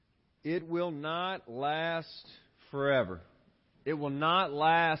It will not last forever. It will not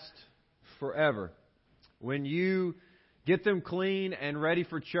last forever. When you get them clean and ready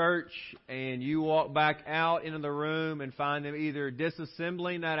for church and you walk back out into the room and find them either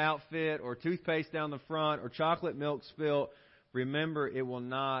disassembling that outfit or toothpaste down the front or chocolate milk spilt, remember it will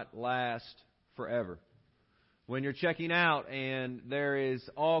not last forever. When you're checking out and there is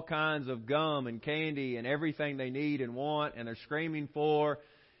all kinds of gum and candy and everything they need and want and they're screaming for,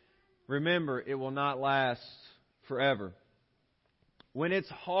 remember it will not last forever. When it's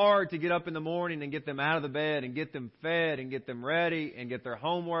hard to get up in the morning and get them out of the bed and get them fed and get them ready and get their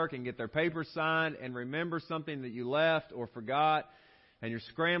homework and get their papers signed and remember something that you left or forgot and you're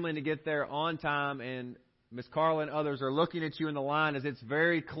scrambling to get there on time and Miss Carla and others are looking at you in the line as it's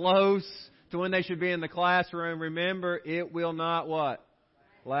very close to when they should be in the classroom, remember it will not what?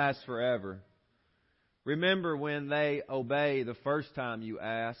 Last forever. Remember when they obey the first time you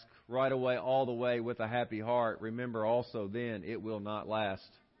ask, right away, all the way with a happy heart. Remember also then it will not last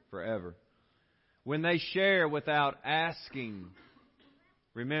forever. When they share without asking,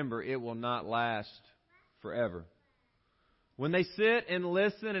 remember it will not last forever. When they sit and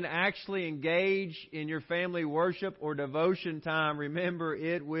listen and actually engage in your family worship or devotion time, remember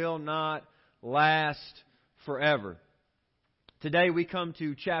it will not last forever. Today we come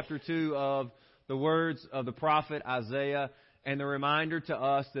to chapter 2 of the words of the prophet Isaiah and the reminder to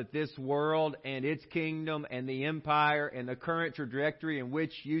us that this world and its kingdom and the empire and the current trajectory in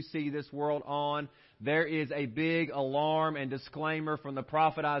which you see this world on, there is a big alarm and disclaimer from the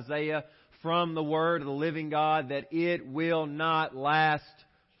prophet Isaiah from the word of the living God that it will not last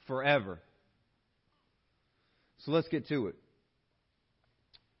forever. So let's get to it.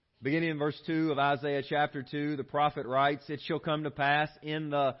 Beginning in verse 2 of Isaiah chapter 2, the prophet writes, "It shall come to pass in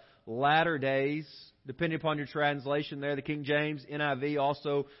the latter days," depending upon your translation there, the King James, NIV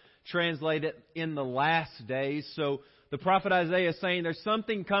also translate it in the last days. So the prophet Isaiah is saying there's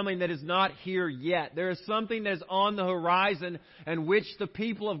something coming that is not here yet. There is something that is on the horizon and which the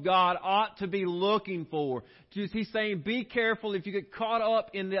people of God ought to be looking for. He's saying be careful if you get caught up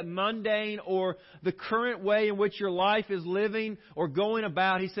in the mundane or the current way in which your life is living or going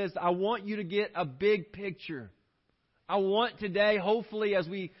about. He says, I want you to get a big picture. I want today, hopefully, as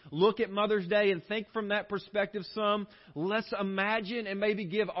we look at Mother's Day and think from that perspective some, let's imagine and maybe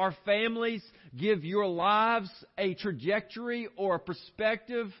give our families, give your lives a trajectory or a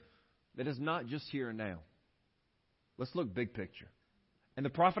perspective that is not just here and now. Let's look big picture. And the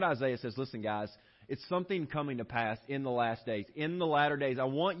prophet Isaiah says, listen guys, it's something coming to pass in the last days, in the latter days. I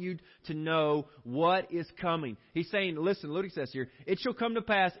want you to know what is coming. He's saying, listen, look what he says here. It shall come to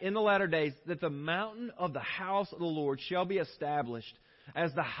pass in the latter days that the mountain of the house of the Lord shall be established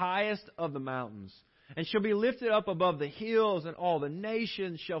as the highest of the mountains, and shall be lifted up above the hills, and all the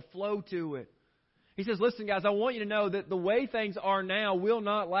nations shall flow to it. He says, listen guys, I want you to know that the way things are now will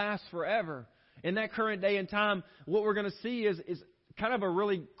not last forever. In that current day and time, what we're going to see is kind of a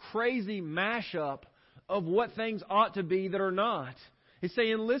really crazy mashup of what things ought to be that are not. He's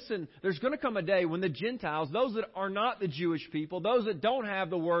saying, listen, there's going to come a day when the Gentiles, those that are not the Jewish people, those that don't have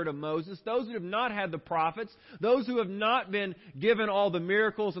the word of Moses, those that have not had the prophets, those who have not been given all the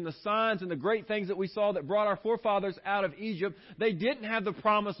miracles and the signs and the great things that we saw that brought our forefathers out of Egypt, they didn't have the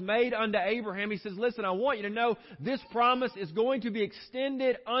promise made unto Abraham. He says, listen, I want you to know this promise is going to be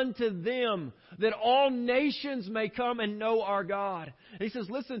extended unto them, that all nations may come and know our God. And he says,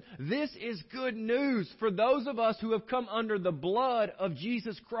 listen, this is good news for those of us who have come under the blood of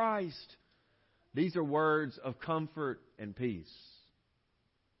Jesus Christ. These are words of comfort and peace.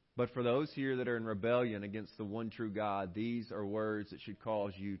 But for those here that are in rebellion against the one true God, these are words that should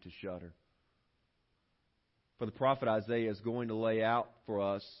cause you to shudder. For the prophet Isaiah is going to lay out for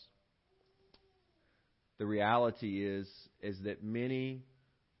us the reality is that many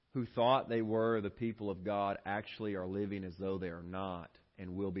who thought they were the people of God actually are living as though they are not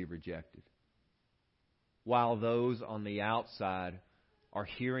and will be rejected. While those on the outside are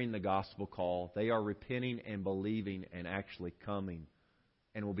hearing the gospel call, they are repenting and believing and actually coming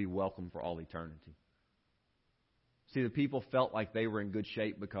and will be welcome for all eternity. See, the people felt like they were in good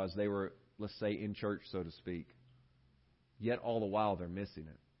shape because they were, let's say, in church, so to speak. Yet all the while they're missing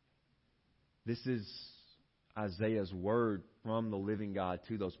it. This is Isaiah's word from the living God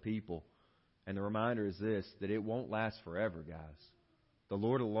to those people. And the reminder is this, that it won't last forever, guys. The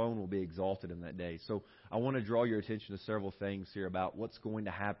Lord alone will be exalted in that day. So I want to draw your attention to several things here about what's going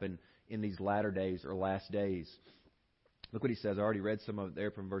to happen in these latter days or last days. Look what he says. I already read some of it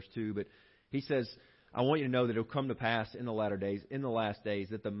there from verse 2, but he says, I want you to know that it will come to pass in the latter days, in the last days,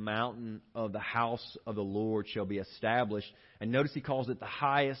 that the mountain of the house of the Lord shall be established. And notice he calls it the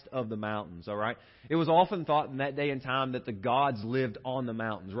highest of the mountains, all right? It was often thought in that day and time that the gods lived on the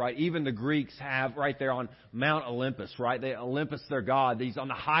mountains, right? Even the Greeks have right there on Mount Olympus, right? Olympus, their god. He's on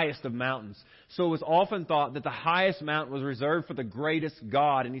the highest of mountains. So it was often thought that the highest mountain was reserved for the greatest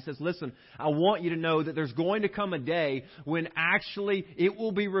God. And he says, listen, I want you to know that there's going to come a day when actually it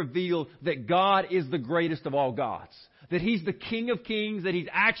will be revealed that God is the greatest of all gods. That He's the King of kings, that He's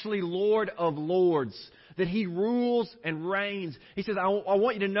actually Lord of lords, that He rules and reigns. He says, I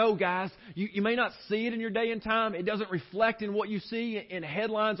want you to know, guys, you may not see it in your day and time. It doesn't reflect in what you see in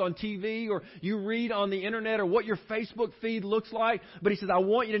headlines on TV or you read on the internet or what your Facebook feed looks like. But He says, I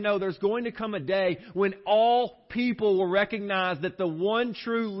want you to know there's going to come a day when all people will recognize that the one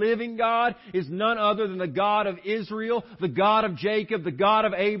true living God is none other than the God of Israel, the God of Jacob, the God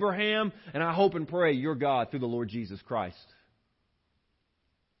of Abraham, and I hope and pray your God through the Lord Jesus Christ.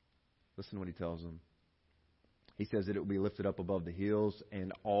 Listen to what He tells them. He says that it will be lifted up above the hills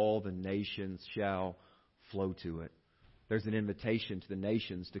and all the nations shall flow to it. There's an invitation to the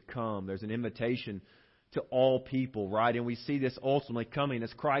nations to come. There's an invitation to all people, right? And we see this ultimately coming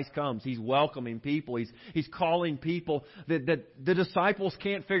as Christ comes. He's welcoming people. He's calling people that the disciples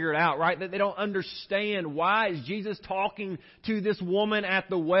can't figure it out, right? That they don't understand. Why is Jesus talking to this woman at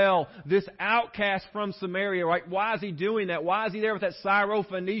the well, this outcast from Samaria, right? Why is He doing that? Why is He there with that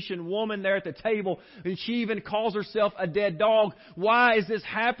Syrophoenician woman there at the table? And she even calls herself a dead dog. Why is this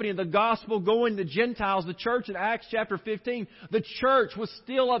happening? The gospel going to Gentiles, the church in Acts chapter 15. The church was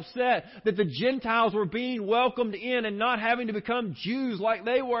still upset that the Gentiles were being welcomed in and not having to become Jews like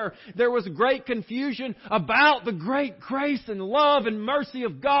they were. There was great confusion about the great grace and love and mercy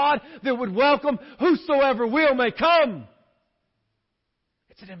of God that would welcome whosoever will may come.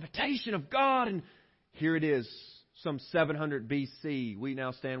 It's an invitation of God, and here it is, some 700 BC. We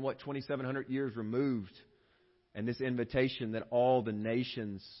now stand, 2,700 years removed, and this invitation that all the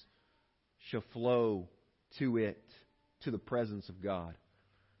nations shall flow to it, to the presence of God.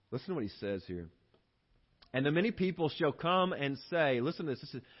 Listen to what he says here. And the many people shall come and say, listen to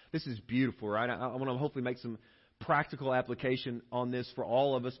this. This is beautiful, right? I want to hopefully make some practical application on this for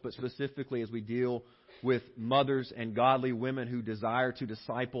all of us, but specifically as we deal with mothers and godly women who desire to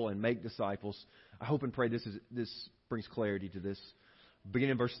disciple and make disciples. I hope and pray this brings clarity to this.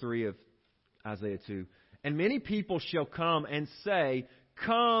 Beginning in verse 3 of Isaiah 2. And many people shall come and say,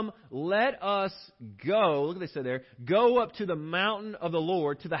 come, let us go. Look what they said there. Go up to the mountain of the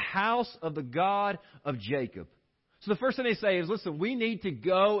Lord, to the house of the God of Jacob. So the first thing they say is, listen, we need to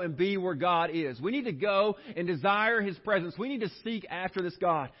go and be where God is. We need to go and desire His presence. We need to seek after this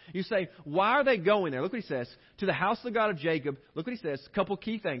God. You say, why are they going there? Look what he says. To the house of the God of Jacob. Look what he says. A couple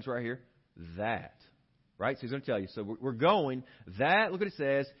key things right here. That. Right? So he's going to tell you. So we're going. That, look what it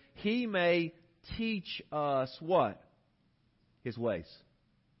says. He may teach us what? His ways.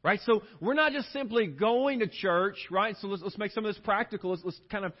 Right? So we're not just simply going to church, right? So let's make some of this practical. Let's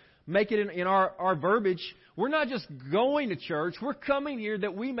kind of make it in our verbiage. We're not just going to church. We're coming here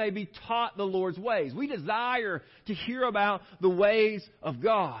that we may be taught the Lord's ways. We desire to hear about the ways of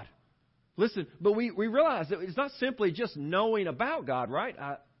God. Listen, but we realize that it's not simply just knowing about God, right?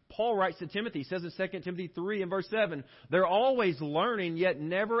 Paul writes to Timothy, he says in 2 Timothy 3 and verse 7, they're always learning, yet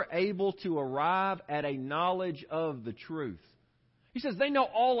never able to arrive at a knowledge of the truth. He says they know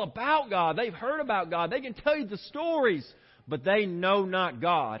all about God. They've heard about God. They can tell you the stories, but they know not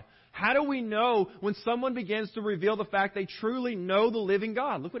God. How do we know when someone begins to reveal the fact they truly know the living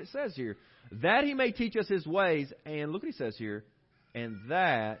God? Look what it says here. That He may teach us His ways. And look what he says here. And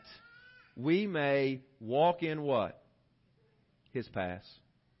that we may walk in what? His paths.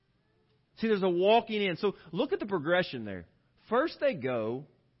 See, there's a walking in. So look at the progression there. First they go,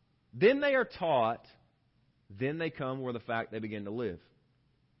 then they are taught, then they come where the fact they begin to live.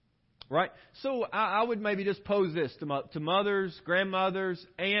 Right? So I would maybe just pose this to mothers, grandmothers,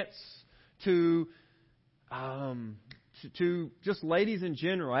 aunts, to just ladies in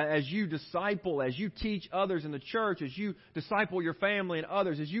general. As you disciple, as you teach others in the church, as you disciple your family and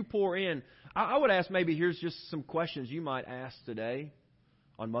others, as you pour in, I would ask maybe here's just some questions you might ask today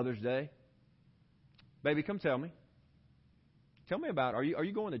on Mother's Day. Baby, come tell me. Tell me about, are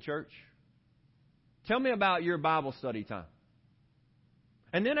you going to church? Tell me about your Bible study time.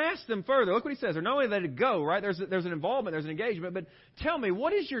 And then ask them further. Look what he says. They're not only let it go, right? There's an involvement, there's an engagement. But tell me,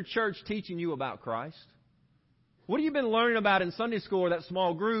 what is your church teaching you about Christ? What have you been learning about in Sunday school or that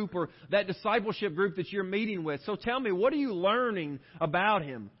small group or that discipleship group that you're meeting with? So tell me, what are you learning about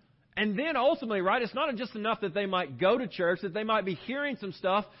Him? And then ultimately, right, it's not just enough that they might go to church, that they might be hearing some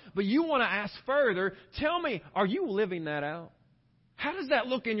stuff, but you want to ask further, tell me, are you living that out? How does that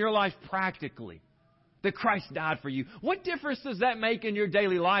look in your life practically? That Christ died for you. What difference does that make in your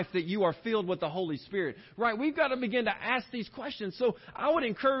daily life that you are filled with the Holy Spirit? Right, we've got to begin to ask these questions. So I would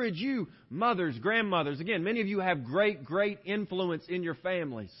encourage you, mothers, grandmothers, again, many of you have great, great influence in your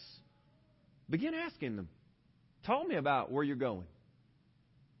families. Begin asking them. Tell me about where you're going.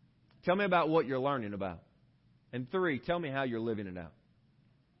 Tell me about what you're learning about. And 3, tell me how you're living it out.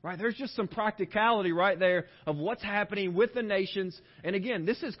 Right? There's just some practicality right there of what's happening with the nations. And again,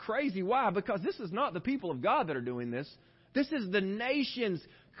 this is crazy. Why? Because this is not the people of God that are doing this. This is the nations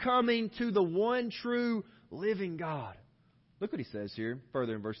coming to the one true living God. Look what he says here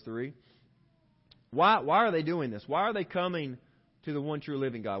further in verse 3. Why are they doing this? Why are they coming to the one true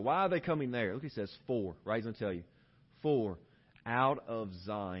living God? Why are they coming there? Look, he says 4. Right? He's going to tell you. 4. Out of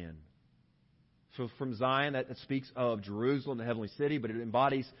Zion. So from Zion, that speaks of Jerusalem, the heavenly city, but it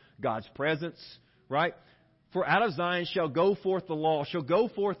embodies God's presence, right? For out of Zion shall go forth the law, shall go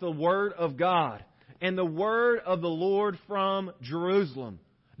forth the word of God, and the word of the Lord from Jerusalem.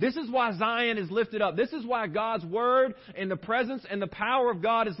 This is why Zion is lifted up. This is why God's word and the presence and the power of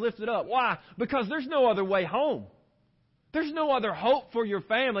God is lifted up. Why? Because there's no other way home. There's no other hope for your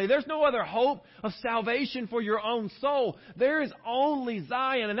family. There's no other hope of salvation for your own soul. There is only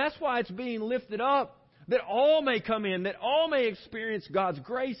Zion, and that's why it's being lifted up, that all may come in, that all may experience God's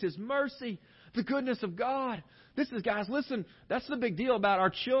grace, His mercy, the goodness of God. This is, guys, listen, that's the big deal about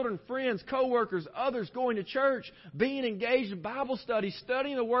our children, friends, co-workers, others going to church, being engaged in Bible study,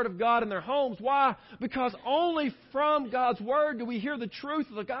 studying the Word of God in their homes. Why? Because only from God's Word do we hear the truth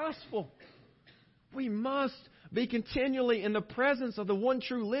of the gospel. We must be continually in the presence of the one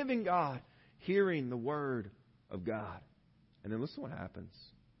true living God, hearing the Word of God. And then listen to what happens.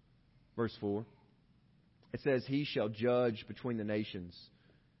 Verse 4. It says, He shall judge between the nations,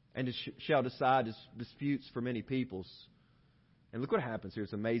 and shall decide disputes for many peoples. And look what happens here.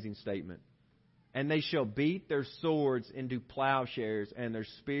 It's an amazing statement. And they shall beat their swords into plowshares, and their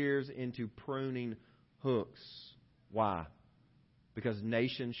spears into pruning hooks. Why? Because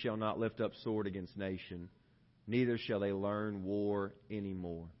nation shall not lift up sword against nation, neither shall they learn war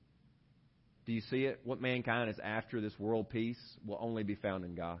anymore. Do you see it? What mankind is after, this world peace, will only be found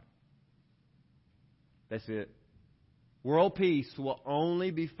in God. That's it. World peace will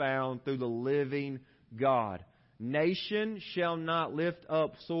only be found through the living God. Nation shall not lift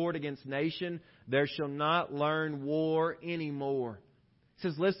up sword against nation. There shall not learn war anymore. He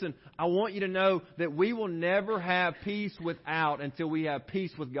says, listen, I want you to know that we will never have peace without until we have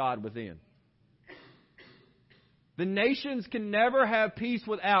peace with God within. The nations can never have peace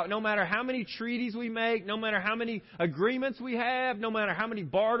without, no matter how many treaties we make, no matter how many agreements we have, no matter how many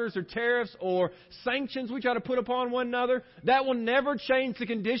barters or tariffs or sanctions we try to put upon one another. That will never change the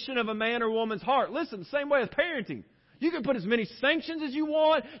condition of a man or woman's heart. Listen, same way as parenting. You can put as many sanctions as you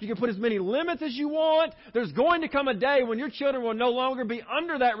want. You can put as many limits as you want. There's going to come a day when your children will no longer be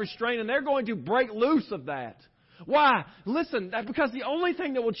under that restraint, and they're going to break loose of that. Why? Listen, that's because the only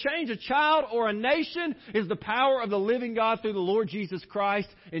thing that will change a child or a nation is the power of the living God through the Lord Jesus Christ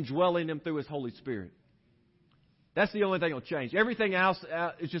indwelling them through His Holy Spirit. That's the only thing that will change. Everything else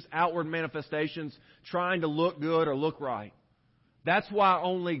is just outward manifestations trying to look good or look right. That's why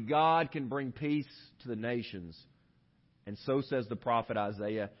only God can bring peace to the nations. And so says the prophet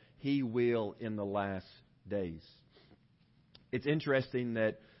Isaiah, He will in the last days. It's interesting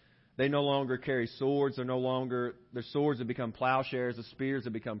that they no longer carry swords. Their swords have become plowshares. The spears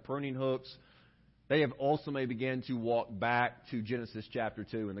have become pruning hooks. They have ultimately begun to walk back to Genesis chapter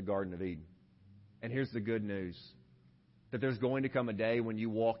 2 in the Garden of Eden. And here's the good news. That there's going to come a day when you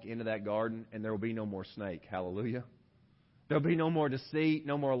walk into that garden and there will be no more snake. Hallelujah. There'll be no more deceit,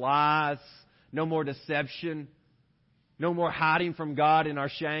 no more lies, no more deception, no more hiding from God in our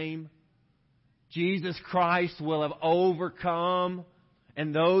shame. Jesus Christ will have overcome.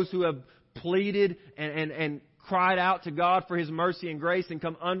 And those who have pleaded and cried out to God for His mercy and grace and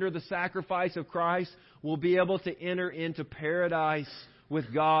come under the sacrifice of Christ will be able to enter into paradise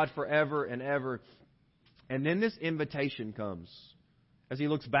with God forever and ever. And then this invitation comes as He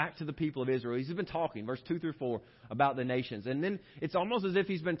looks back to the people of Israel. He's been talking, verse 2 through 4, about the nations. And then it's almost as if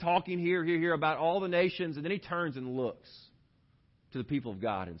He's been talking here about all the nations. And then He turns and looks to the people of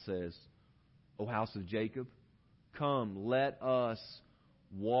God and says, O house of Jacob, come, let us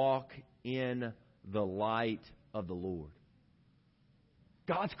walk in the light of the Lord.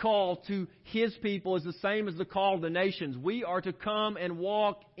 God's call to His people is the same as the call of the nations. We are to come and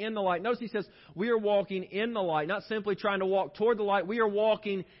walk in the light. Notice He says we are walking in the light, not simply trying to walk toward the light. We are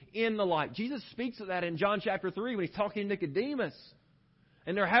walking in the light. Jesus speaks of that in John chapter 3 when He's talking to Nicodemus.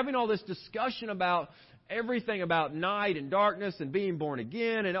 And they're having all this discussion about everything about night and darkness and being born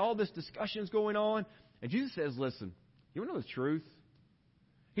again, and all this discussion's going on. And Jesus says, listen, you want to know the truth?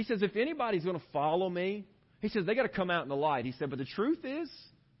 He says, if anybody's going to follow me, He says, they got to come out in the light. He said, but the truth is,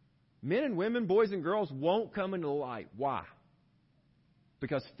 men and women, boys and girls won't come into the light. Why?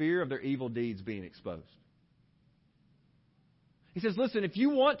 Because fear of their evil deeds being exposed. He says, listen, if you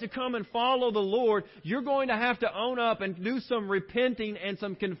want to come and follow the Lord, you're going to have to own up and do some repenting and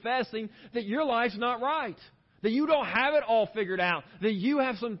some confessing that your life's not right. That you don't have it all figured out. That you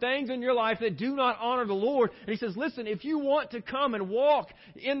have some things in your life that do not honor the Lord. And He says, listen, if you want to come and walk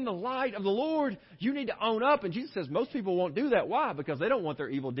in the light of the Lord, you need to own up. And Jesus says most people won't do that. Why? Because they don't want their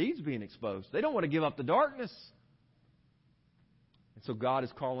evil deeds being exposed. They don't want to give up the darkness. And so God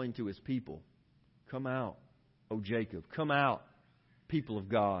is calling to His people, come out, O Jacob, come out, people of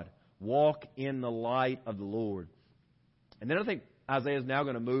God. Walk in the light of the Lord. And then I think Isaiah is now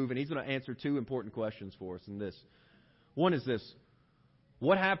going to move, and he's going to answer two important questions for us in this. One is this: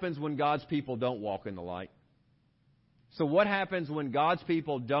 what happens when God's people don't walk in the light? So what happens when God's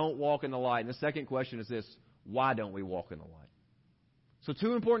people don't walk in the light? And the second question is this: why don't we walk in the light? So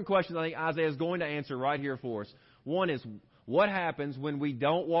two important questions I think Isaiah is going to answer right here for us. One is, what happens when we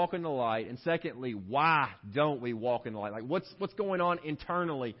don't walk in the light? And secondly, why don't we walk in the light? Like what's going on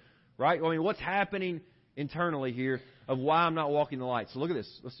internally, right? I mean, what's happening internally here of why I'm not walking the light. So look at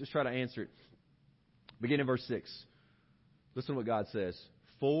this. Let's just try to answer it. Begin in verse 6. Listen to what God says.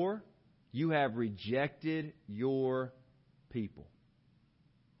 For you have rejected your people,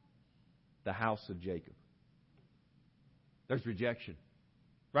 the house of Jacob. There's rejection.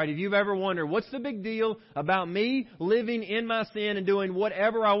 Right? If you've ever wondered, what's the big deal about me living in my sin and doing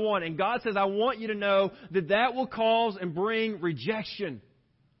whatever I want? And God says, I want you to know that that will cause and bring rejection.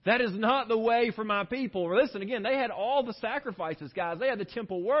 That is not the way for my people. Listen, again, they had all the sacrifices, guys. They had the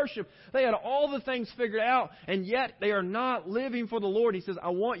temple worship. They had all the things figured out, and yet they are not living for the Lord. He says, I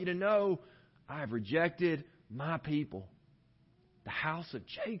want you to know I have rejected my people, the house of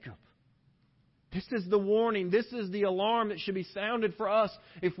Jacob. This is the warning. This is the alarm that should be sounded for us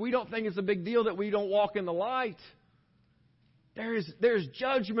if we don't think it's a big deal that we don't walk in the light. There's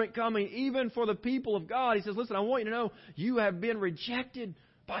judgment coming even for the people of God. He says, listen, I want you to know you have been rejected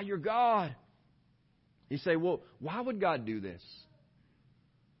by your God. You say, well, why would God do this?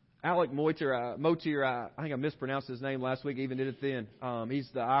 Alec Motier, I think I mispronounced his name last week, even did it then. He's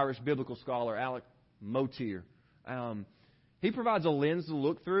the Irish biblical scholar, Alec Motier. He provides a lens to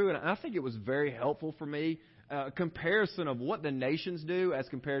look through, and I think it was very helpful for me. A comparison of what the nations do as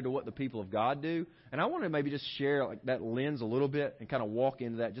compared to what the people of God do. And I want to maybe just share like that lens a little bit and kind of walk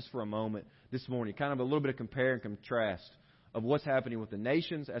into that just for a moment this morning. Kind of a little bit of compare and contrast of what's happening with the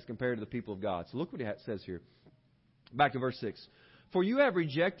nations as compared to the people of God. So look what it says here. Back to verse 6. For you have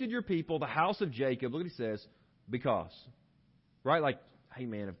rejected your people, the house of Jacob. Look what he says. Because. Right? Like, hey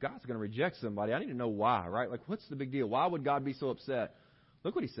man, if God's going to reject somebody, I need to know why. Right? Like, what's the big deal? Why would God be so upset?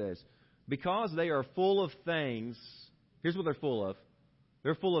 Look what he says. Because they are full of things. Here's what they're full of.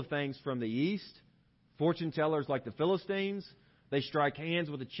 They're full of things from the east. Fortune tellers like the Philistines. They strike hands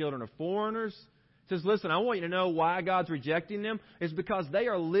with the children of foreigners. It says, listen, I want you to know why God's rejecting them. It's because they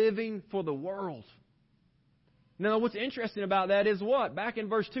are living for the world. Now, what's interesting about that is what? Back in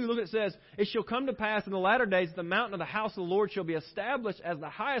verse 2, look, it says, it shall come to pass in the latter days that the mountain of the house of the Lord shall be established as the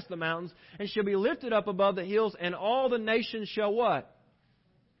highest of the mountains, and shall be lifted up above the hills, and all the nations shall what?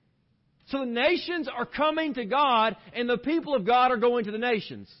 So the nations are coming to God, and the people of God are going to the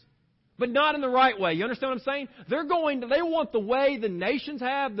nations. But not in the right way. You understand what I'm saying? They want the way the nations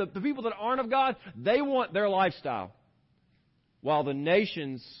have, the people that aren't of God, they want their lifestyle. While the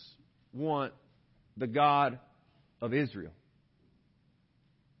nations want the God of Israel.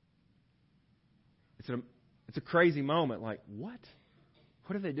 It's a crazy moment. Like, what?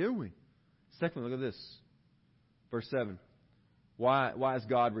 What are they doing? Secondly, look at this. Verse 7. Why is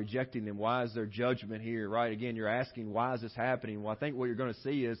God rejecting them? Why is there judgment here? Right? Again, you're asking, why is this happening? Well, I think what you're going to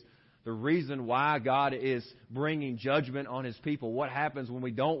see is the reason why God is bringing judgment on His people. What happens when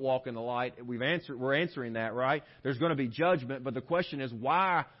we don't walk in the light? We're answering that, right? There's going to be judgment, but the question is,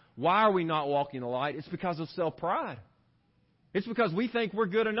 why are we not walking in the light? It's because of self-pride. It's because we think we're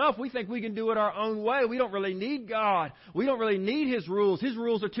good enough. We think we can do it our own way. We don't really need God. We don't really need His rules. His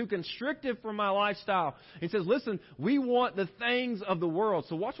rules are too constrictive for my lifestyle. He says, listen, we want the things of the world.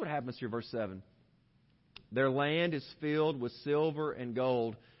 So watch what happens here, verse 7. Their land is filled with silver and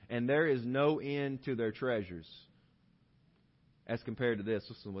gold, and there is no end to their treasures. As compared to this,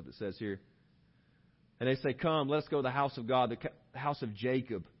 listen to what it says here. And they say, come, let's go to the house of God, the house of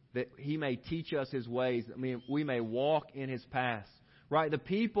Jacob, that He may teach us His ways, that we may walk in His paths. Right? The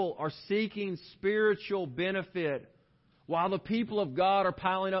people are seeking spiritual benefit while the people of God are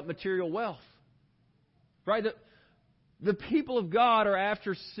piling up material wealth. Right? The people of God are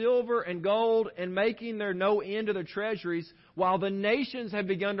after silver and gold and making there no end to their treasuries, while the nations have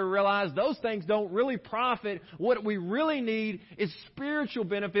begun to realize those things don't really profit. What we really need is spiritual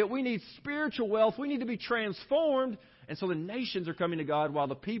benefit. We need spiritual wealth. We need to be transformed. And so the nations are coming to God while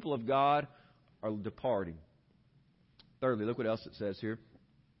the people of God are departing. Thirdly, look what else it says here.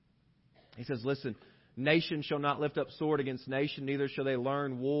 He says, listen, nation shall not lift up sword against nation, neither shall they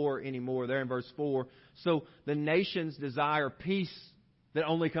learn war anymore. There in verse 4. So the nations desire peace that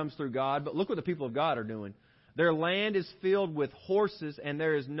only comes through God. But look what the people of God are doing. Their land is filled with horses, and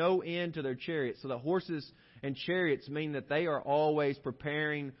there is no end to their chariots. So the horses and chariots mean that they are always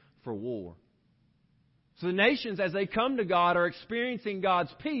preparing for war. So the nations, as they come to God, are experiencing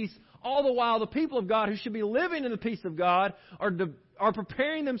God's peace. All the while, the people of God, who should be living in the peace of God, are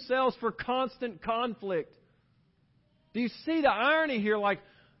preparing themselves for constant conflict. Do you see the irony here? Like,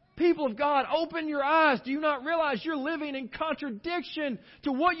 people of God, open your eyes. Do you not realize you're living in contradiction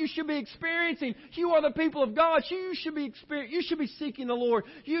to what you should be experiencing? You are the people of God. You should be seeking the Lord.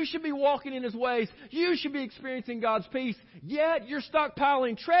 You should be walking in His ways. You should be experiencing God's peace. Yet you're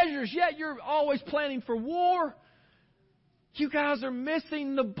stockpiling treasures. Yet you're always planning for war. You guys are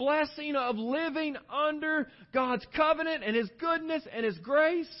missing the blessing of living under God's covenant and His goodness and His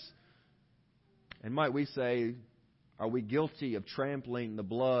grace. And might we say, are we guilty of trampling the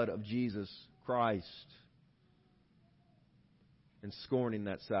blood of Jesus Christ and scorning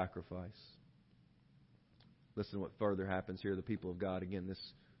that sacrifice? Listen to what further happens here. The people of God, again, this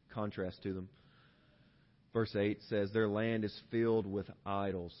contrast to them. Verse 8 says, their land is filled with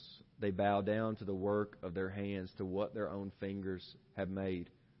idols. They bow down to the work of their hands, to what their own fingers have made.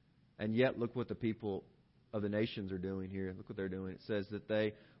 And yet, look what the people of the nations are doing here. Look what they're doing. It says that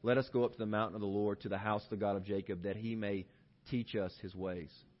they, let us go up to the mountain of the Lord, to the house of the God of Jacob, that He may teach us His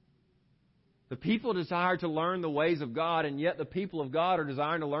ways. The people desire to learn the ways of God, and yet the people of God are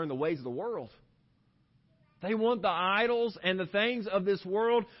desiring to learn the ways of the world. They want the idols and the things of this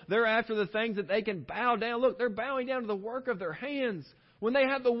world. They're after the things that they can bow down. Look, they're bowing down to the work of their hands when they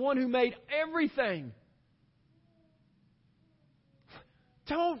have the one who made everything.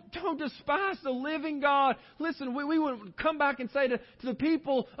 Don't despise the living God. Listen, we would come back and say to the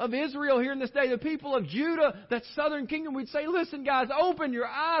people of Israel here in this day, the people of Judah, that southern kingdom, we'd say, listen guys, open your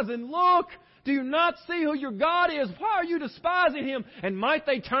eyes and look. Do you not see who your God is? Why are you despising Him? And might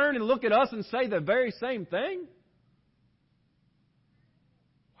they turn and look at us and say the very same thing?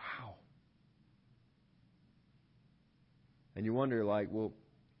 Wow. And you wonder, like, well,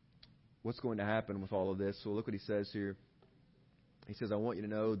 what's going to happen with all of this? So look what he says here. He says, I want you to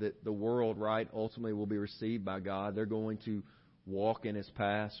know that the world, right, ultimately will be received by God. They're going to walk in His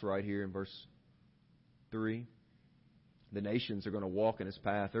paths right here in verse 3. The nations are going to walk in His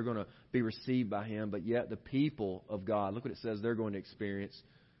path. They're going to be received by Him. But yet the people of God, look what it says they're going to experience: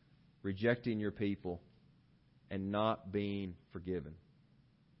 rejecting your people and not being forgiven.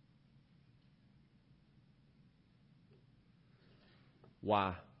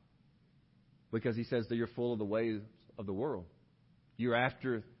 Why? Because He says that you're full of the ways of the world. You're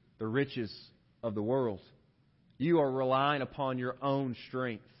after the riches of the world. You are relying upon your own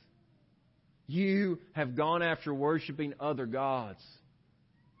strength. You have gone after worshiping other gods.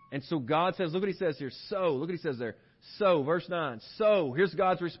 And so God says, look what He says here, so, look what He says there. So, verse 9, so, here's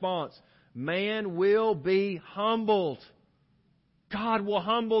God's response. Man will be humbled. God will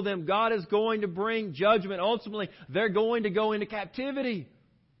humble them. God is going to bring judgment. Ultimately, they're going to go into captivity.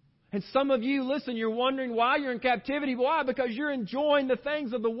 And some of you, listen, you're wondering why you're in captivity. Why? Because you're enjoying the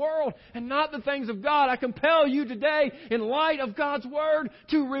things of the world and not the things of God. I compel you today, in light of God's Word,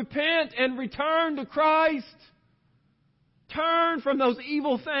 to repent and return to Christ. Turn from those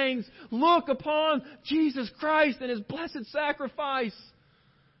evil things. Look upon Jesus Christ and His blessed sacrifice.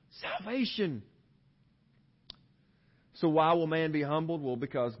 Salvation. So why will man be humbled? Well,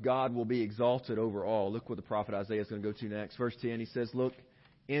 because God will be exalted over all. Look what the prophet Isaiah is going to go to next. Verse 10, he says, look,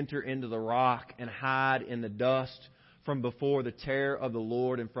 enter into the rock and hide in the dust from before the terror of the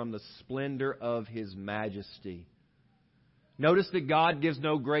Lord and from the splendor of His majesty. Notice that God gives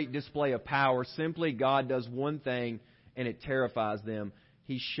no great display of power. Simply, God does one thing and it terrifies them.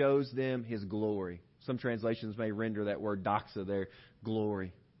 He shows them His glory. Some translations may render that word doxa there,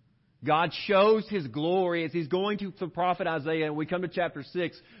 glory. God shows His glory as He's going to the prophet Isaiah. And we come to chapter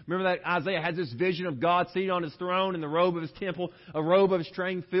 6. Remember that Isaiah has this vision of God seated on His throne in the robe of His temple. A robe of His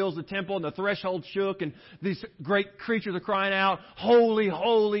train fills the temple, and the threshold shook. And these great creatures are crying out, "Holy,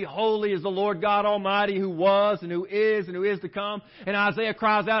 holy, holy is the Lord God Almighty, who was and who is to come." And Isaiah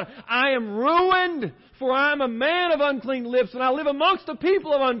cries out, "I am ruined, for I am a man of unclean lips, and I live amongst a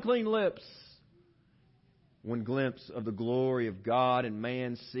people of unclean lips." One glimpse of the glory of God, and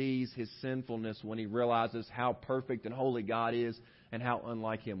man sees his sinfulness when he realizes how perfect and holy God is and how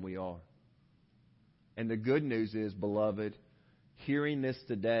unlike Him we are. And the good news is, beloved, hearing this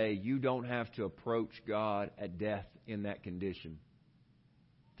today, you don't have to approach God at death in that condition.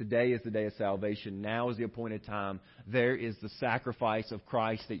 Today is the day of salvation. Now is the appointed time. There is the sacrifice of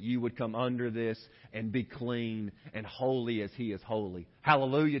Christ that you would come under this and be clean and holy as He is holy.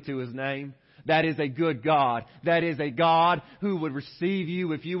 Hallelujah to His name. That is a good God. That is a God who would receive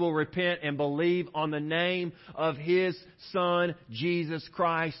you if you will repent and believe on the name of His Son, Jesus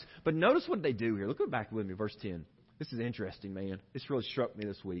Christ. But notice what they do here. Look back with me, verse 10. This is interesting, man. This really struck me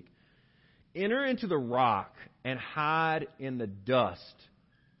this week. Enter into the rock and hide in the dust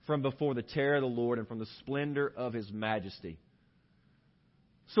from before the terror of the Lord and from the splendor of His majesty.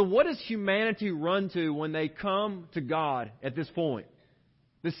 So what does humanity run to when they come to God at this point?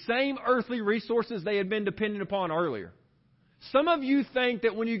 The same earthly resources they had been dependent upon earlier. Some of you think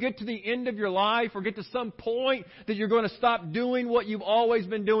that when you get to the end of your life or get to some point that you're going to stop doing what you've always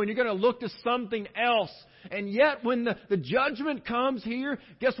been doing. You're going to look to something else. And yet when the judgment comes here,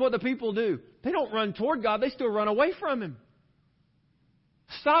 guess what the people do? They don't run toward God. They still run away from Him.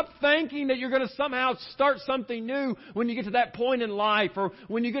 Stop thinking that you're going to somehow start something new when you get to that point in life, or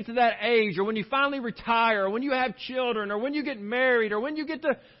when you get to that age, or when you finally retire, or when you have children, or when you get married, or when you get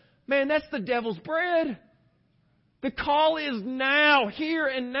to... Man, that's the devil's bread. The call is now, here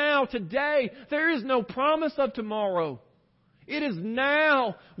and now, today. There is no promise of tomorrow. It is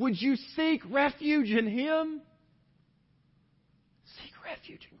now. Would you seek refuge in Him? Seek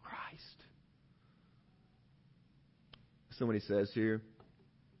refuge in Christ. Somebody says here,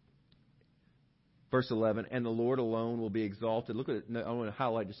 Verse 11, and the Lord alone will be exalted. Look at it. I want to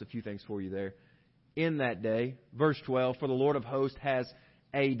highlight just a few things for you there. In that day. Verse 12, for the Lord of hosts has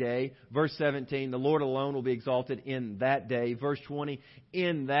a day. Verse 17, the Lord alone will be exalted in that day. Verse 20,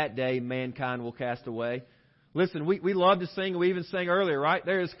 in that day mankind will cast away. Listen, we love to sing. We even sang earlier, right?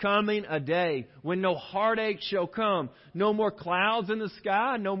 There is coming a day when no heartache shall come. No more clouds in the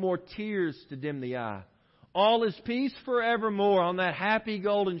sky. No more tears to dim the eye. All is peace forevermore on that happy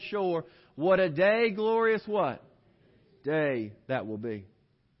golden shore. What a day, glorious what? Day that will be.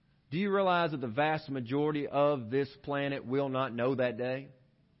 Do you realize that the vast majority of this planet will not know that day?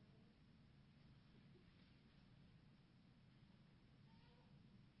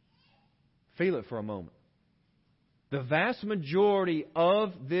 Feel it for a moment. The vast majority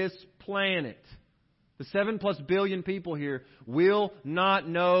of this planet, the 7+ billion people here, will not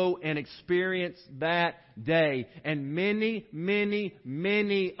know and experience that day. And many, many,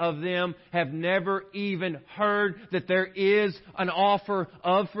 many of them have never even heard that there is an offer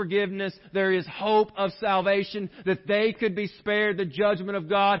of forgiveness. There is hope of salvation, that they could be spared the judgment of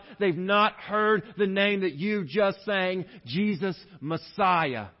God. They've not heard the name that you just sang, Jesus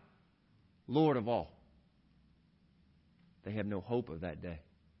Messiah, Lord of all. They have no hope of that day.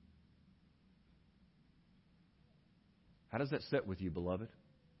 How does that sit with you, beloved?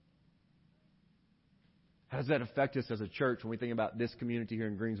 How does that affect us as a church when we think about this community here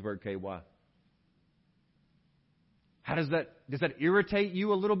in Greensburg, KY? How does that irritate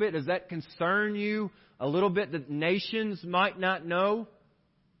you a little bit? Does that concern you a little bit that nations might not know?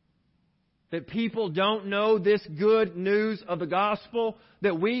 That people don't know this good news of the gospel?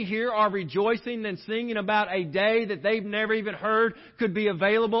 That we here are rejoicing and singing about a day that they've never even heard could be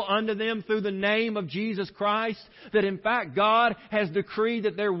available unto them through the name of Jesus Christ? That in fact God has decreed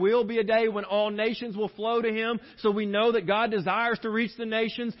that there will be a day when all nations will flow to Him. So we know that God desires to reach the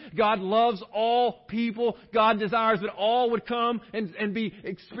nations. God loves all people. God desires that all would come and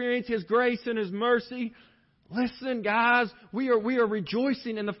experience His grace and His mercy. Listen, guys, we are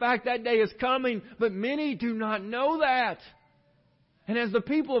rejoicing in the fact that day is coming, but many do not know that. And as the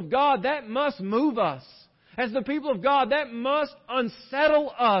people of God, that must move us. As the people of God, that must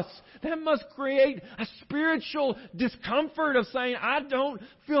unsettle us. That must create a spiritual discomfort of saying, I don't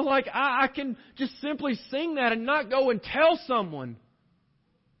feel like I can just simply sing that and not go and tell someone.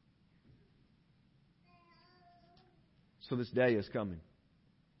 So this day is coming.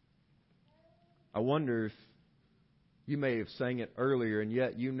 I wonder if you may have sang it earlier, and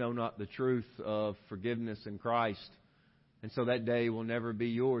yet you know not the truth of forgiveness in Christ. And so that day will never be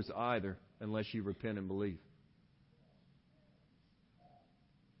yours either unless you repent and believe.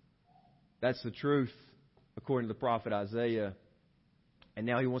 That's the truth according to the prophet Isaiah. And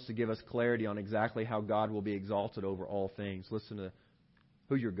now he wants to give us clarity on exactly how God will be exalted over all things. Listen to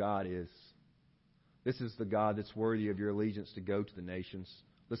who your God is. This is the God that's worthy of your allegiance to go to the nations.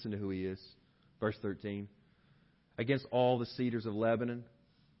 Listen to who He is. Verse 13. Against all the cedars of Lebanon,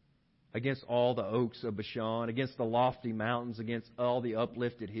 against all the oaks of Bashan, against the lofty mountains, against all the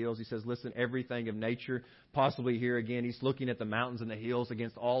uplifted hills. He says, listen, everything of nature, possibly here again, he's looking at the mountains and the hills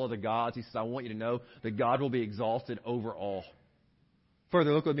against all of the gods. He says, I want you to know that God will be exalted over all.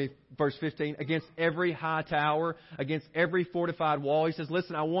 Further, look with me, verse 15. Against every high tower, against every fortified wall. He says,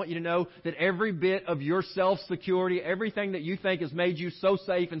 listen, I want you to know that every bit of your self-security, everything that you think has made you so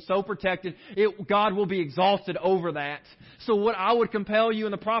safe and so protected, God will be exalted over that. So what I would compel you,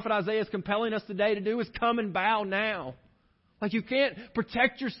 and the prophet Isaiah is compelling us today to do, is come and bow now. Like you can't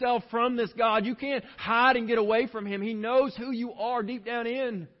protect yourself from this God. You can't hide and get away from Him. He knows who you are deep down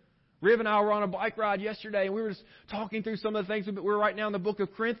in. Riv and I were on a bike ride yesterday, and we were just talking through some of the things. We're right now in the book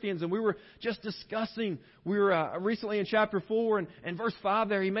of Corinthians, and we were just discussing. We were recently in chapter 4 and verse 5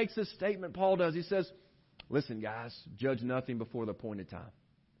 there. He makes this statement, Paul does. He says, listen, guys, judge nothing before the appointed time.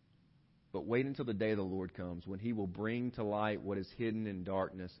 But wait until the day of the Lord comes, when He will bring to light what is hidden in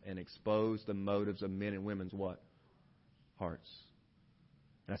darkness and expose the motives of men and women's what? Hearts.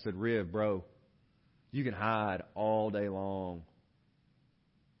 And I said, Riv, bro, you can hide all day long.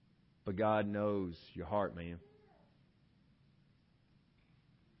 But God knows your heart, man.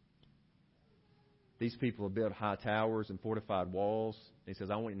 These people have built high towers and fortified walls. He says,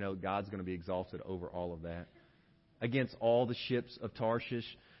 I want you to know God's going to be exalted over all of that. Against all the ships of Tarshish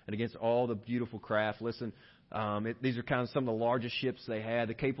and against all the beautiful craft. Listen, these are kind of some of the largest ships they had.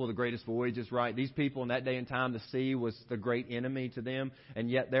 The capable of the greatest voyages, right? These people in that day and time, the sea was the great enemy to them.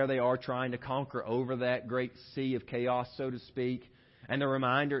 And yet there they are trying to conquer over that great sea of chaos, so to speak. And the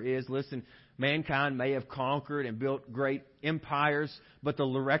reminder is, listen, mankind may have conquered and built great empires, but the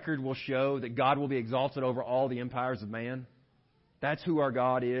record will show that God will be exalted over all the empires of man. That's who our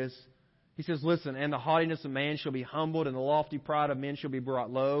God is. He says, listen, and the haughtiness of man shall be humbled, and the lofty pride of men shall be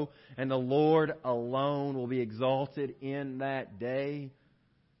brought low, and the Lord alone will be exalted in that day.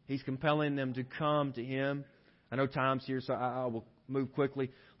 He's compelling them to come to Him. I know time's here, so I will move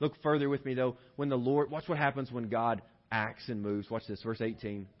quickly. Look further with me, though. When the Lord, watch what happens when God acts and moves. Watch this, verse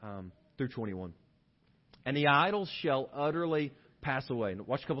 18 through 21. And the idols shall utterly pass away.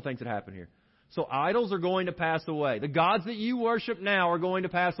 Watch a couple things that happen here. So idols are going to pass away. The gods that you worship now are going to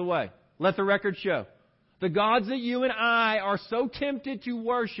pass away. Let the record show. The gods that you and I are so tempted to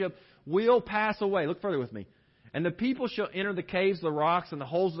worship will pass away. Look further with me. And the people shall enter the caves, the rocks, and the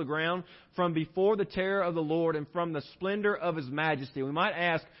holes of the ground from before the terror of the Lord and from the splendor of His majesty. We might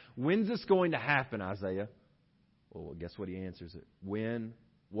ask, when's this going to happen, Isaiah? Well, guess what he answers it? When,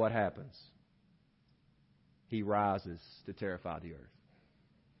 what happens? He rises to terrify the earth.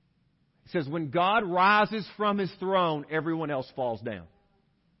 He says, when God rises from His throne, everyone else falls down.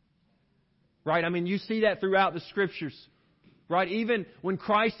 Right? I mean, you see that throughout the Scriptures. Right? Even when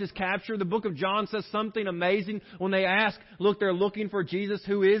Christ is captured, the book of John says something amazing. When they ask, look, they're looking for Jesus.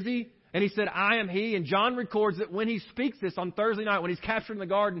 Who is He? And He said, I am He. And John records that when he speaks this on Thursday night, when he's captured in the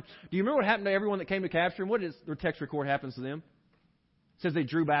garden, do you remember what happened to everyone that came to capture him? What does the text record happens to them? It says they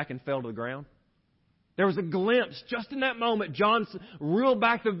drew back and fell to the ground. There was a glimpse. Just in that moment, John reeled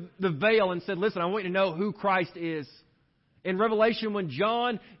back the veil and said, listen, I want you to know who Christ is. In Revelation, when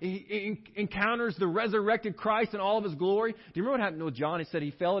John encounters the resurrected Christ in all of His glory, do you remember what happened with John? He said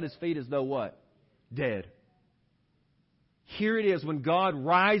he fell at His feet as though what? Dead. Here it is, when God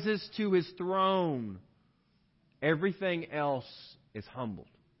rises to His throne, everything else is humbled.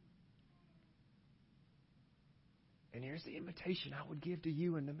 And here's the invitation I would give to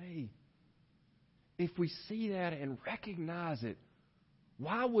you and to me. If we see that and recognize it,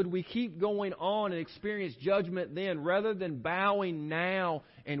 why would we keep going on and experience judgment then rather than bowing now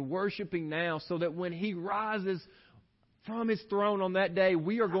and worshiping now, so that when He rises from His throne on that day,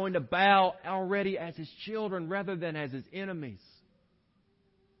 we are going to bow already as His children rather than as His enemies?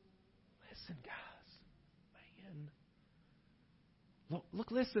 Listen, guys. Man.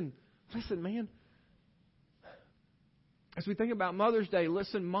 Look, listen, man. As we think about Mother's Day,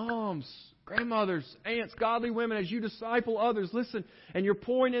 listen, moms, grandmothers, aunts, godly women, as you disciple others, listen, and you're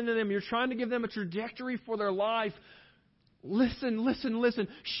pouring into them, you're trying to give them a trajectory for their life. Listen.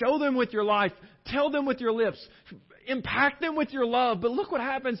 Show them with your life. Tell them with your lips. Impact them with your love. But look what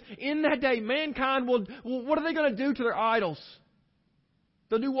happens in that day. Mankind what are they going to do to their idols?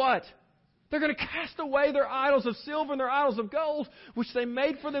 They'll do what? They're going to cast away their idols of silver and their idols of gold, which they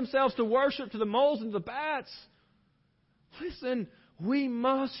made for themselves to worship, to the moles and to the bats. Listen, we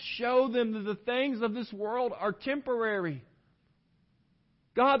must show them that the things of this world are temporary.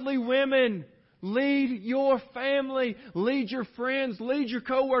 Godly women, lead your family, lead your friends, lead your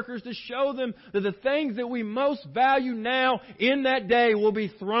coworkers to show them that the things that we most value now in that day will be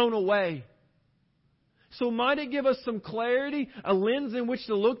thrown away. So might it give us some clarity, a lens in which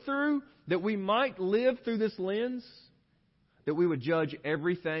to look through, that we might live through this lens, that we would judge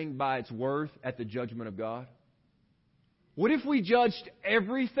everything by its worth at the judgment of God? What if we judged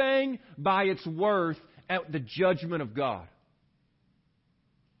everything by its worth at the judgment of God?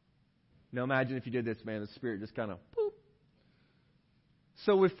 Now imagine if you did this, man. The Spirit just kind of boop.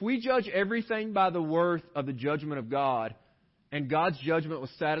 So if we judge everything by the worth of the judgment of God, and God's judgment was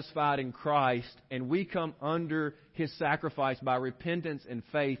satisfied in Christ, and we come under His sacrifice by repentance and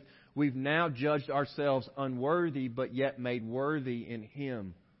faith, we've now judged ourselves unworthy, but yet made worthy in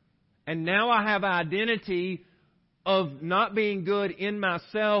Him. And now I have an identity of not being good in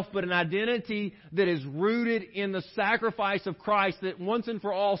myself, but an identity that is rooted in the sacrifice of Christ, that once and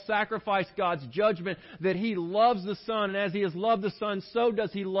for all sacrificed God's judgment, that He loves the Son, and as He has loved the Son, so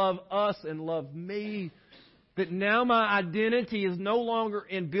does He love us and love me. That now my identity is no longer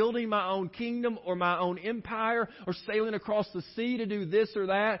in building my own kingdom or my own empire or sailing across the sea to do this or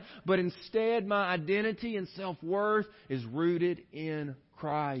that, but instead my identity and self-worth is rooted in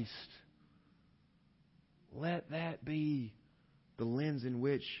Christ. Let that be the lens in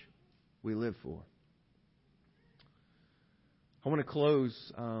which we live for. I want to close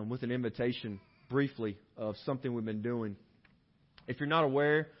with an invitation briefly of something we've been doing. If you're not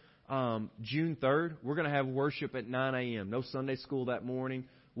aware, June 3rd, we're going to have worship at 9 a.m. No Sunday school that morning.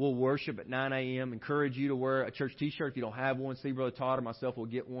 We'll worship at 9 a.m. Encourage you to wear a church t-shirt. If you don't have one, see Brother Todd or myself will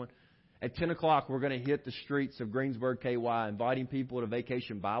get one. At 10 o'clock, we're going to hit the streets of Greensburg, KY, inviting people to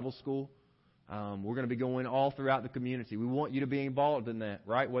Vacation Bible School. We're going to be going all throughout the community. We want you to be involved in that,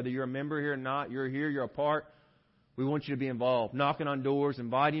 right? Whether you're a member here or not, you're here, you're a part. We want you to be involved, knocking on doors,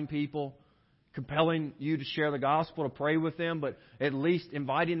 inviting people, compelling you to share the gospel, to pray with them, but at least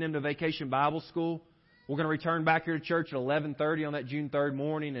inviting them to Vacation Bible School. We're going to return back here to church at 11:30 on that June 3rd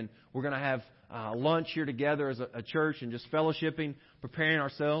morning, and we're going to have lunch here together as a church and just fellowshipping, preparing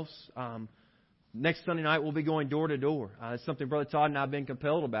ourselves. Next Sunday night, we'll be going door to door. It's something Brother Todd and I have been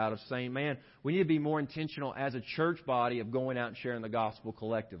compelled about, of saying, man, we need to be more intentional as a church body of going out and sharing the gospel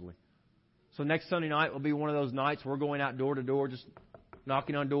collectively. So next Sunday night will be one of those nights where we're going out door to door, just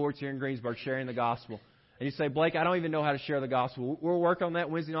knocking on doors here in Greensburg, sharing the gospel. And you say, Blake, I don't even know how to share the gospel. We'll work on that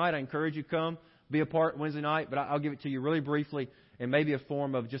Wednesday night. I encourage you to come, be a part Wednesday night, but I'll give it to you really briefly and maybe a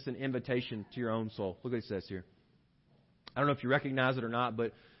form of just an invitation to your own soul. Look what it says here. I don't know if you recognize it or not,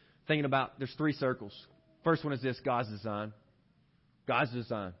 but thinking about, there's 3 circles. First one is this: God's design. God's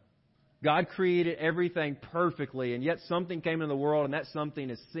design. God created everything perfectly, and yet something came into the world, and that something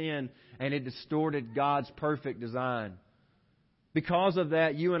is sin, and it distorted God's perfect design. Because of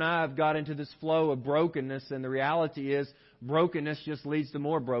that, you and I have got into this flow of brokenness, and the reality is brokenness just leads to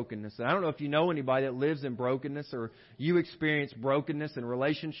more brokenness. And I don't know if you know anybody that lives in brokenness, or you experience brokenness in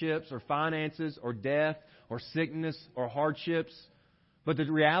relationships or finances or death or sickness or hardships. But the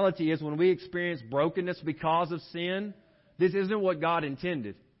reality is when we experience brokenness because of sin, this isn't what God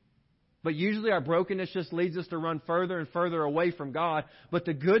intended. But usually our brokenness just leads us to run further and further away from God. But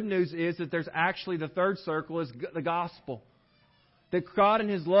the good news is that there's actually the third circle is the gospel. That God in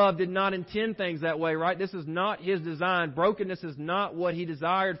His love did not intend things that way, right? This is not His design. Brokenness is not what He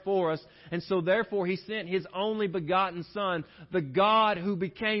desired for us. And so therefore He sent His only begotten Son, the God who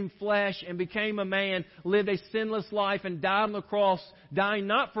became flesh and became a man, lived a sinless life and died on the cross, dying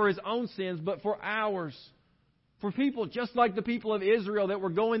not for His own sins, but for ours. For people just like the people of Israel that were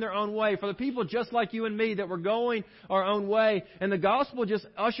going their own way. For the people just like you and me that were going our own way. And the gospel just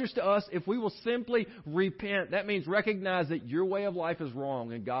ushers to us, if we will simply repent. That means recognize that your way of life is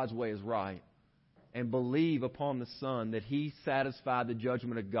wrong and God's way is right. And believe upon the Son that He satisfied the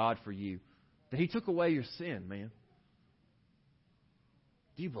judgment of God for you. That He took away your sin, man.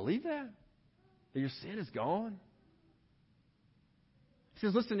 Do you believe that? That your sin is gone? He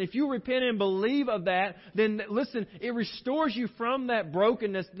says, listen, if you repent and believe of that, then listen, it restores you from that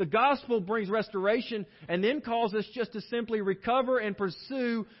brokenness. The gospel brings restoration and then calls us just to simply recover and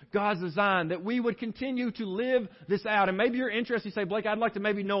pursue God's design, that we would continue to live this out. And maybe you're interested, you say, Blake, I'd like to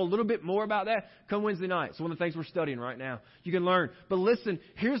maybe know a little bit more about that. Come Wednesday night. It's one of the things we're studying right now. You can learn. But listen,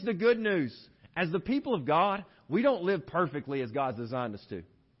 here's the good news. As the people of God, we don't live perfectly as God's designed us to.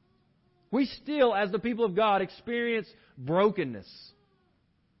 We still, as the people of God, experience brokenness.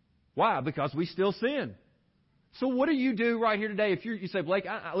 Why? Because we still sin. So what do you do right here today? If you say, Blake,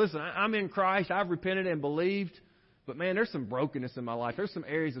 listen, I'm in Christ. I've repented and believed. But man, there's some brokenness in my life. There's some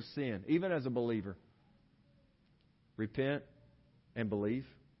areas of sin, even as a believer. Repent and believe.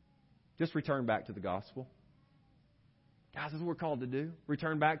 Just return back to the gospel. Guys, this is what we're called to do.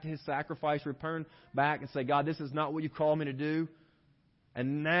 Return back to His sacrifice. Return back and say, God, this is not what you call me to do.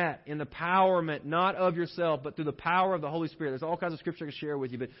 And that, in the empowerment, not of yourself, but through the power of the Holy Spirit. There's all kinds of scripture I can share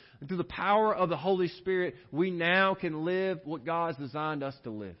with you. But through the power of the Holy Spirit, we now can live what God's designed us to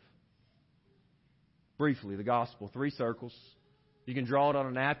live. Briefly, the gospel, 3 circles. You can draw it on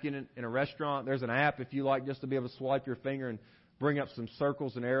a napkin in a restaurant. There's an app if you like just to be able to swipe your finger and bring up some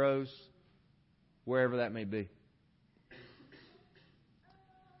circles and arrows, wherever that may be.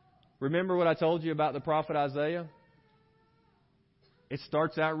 Remember what I told you about the prophet Isaiah? It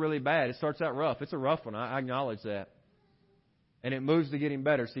starts out really bad. It starts out rough. It's a rough one. I acknowledge that. And it moves to getting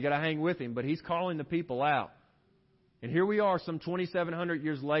better. So you got to hang with him. But he's calling the people out. And here we are some 2,700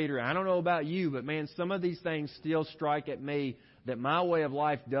 years later. I don't know about you, but man, some of these things still strike at me that my way of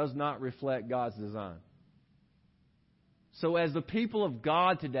life does not reflect God's design. So as the people of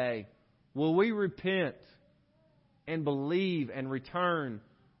God today, will we repent and believe and return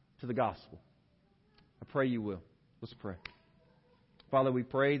to the gospel? I pray you will. Let's pray. Father, we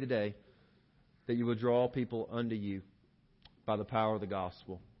pray today that you will draw people unto you by the power of the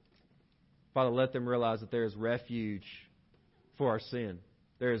gospel. Father, let them realize that there is refuge for our sin.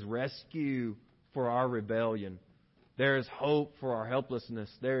 There is rescue for our rebellion. There is hope for our helplessness.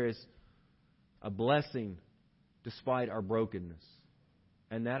 There is a blessing despite our brokenness.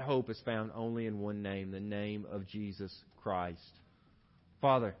 And that hope is found only in one name, the name of Jesus Christ.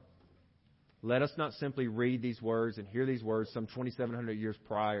 Father, let us not simply read these words and hear these words some 2,700 years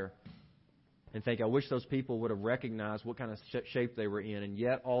prior and think, I wish those people would have recognized what kind of shape they were in, and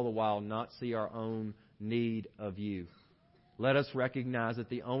yet all the while not see our own need of you. Let us recognize that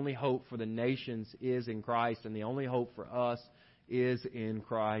the only hope for the nations is in Christ, and the only hope for us is in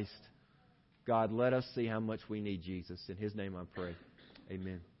Christ. God, let us see how much we need Jesus. In His name I pray.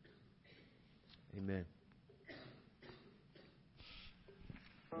 Amen. Amen.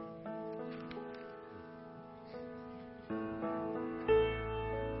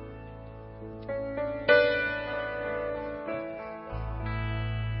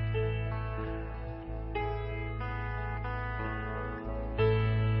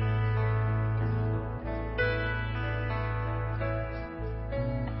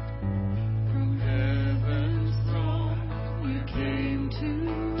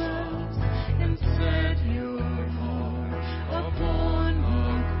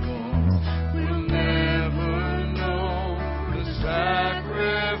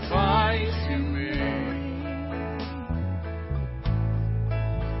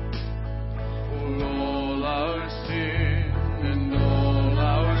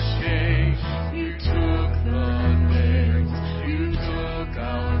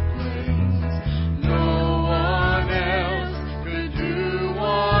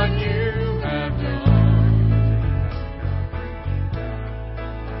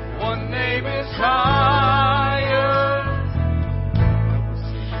 Name is high.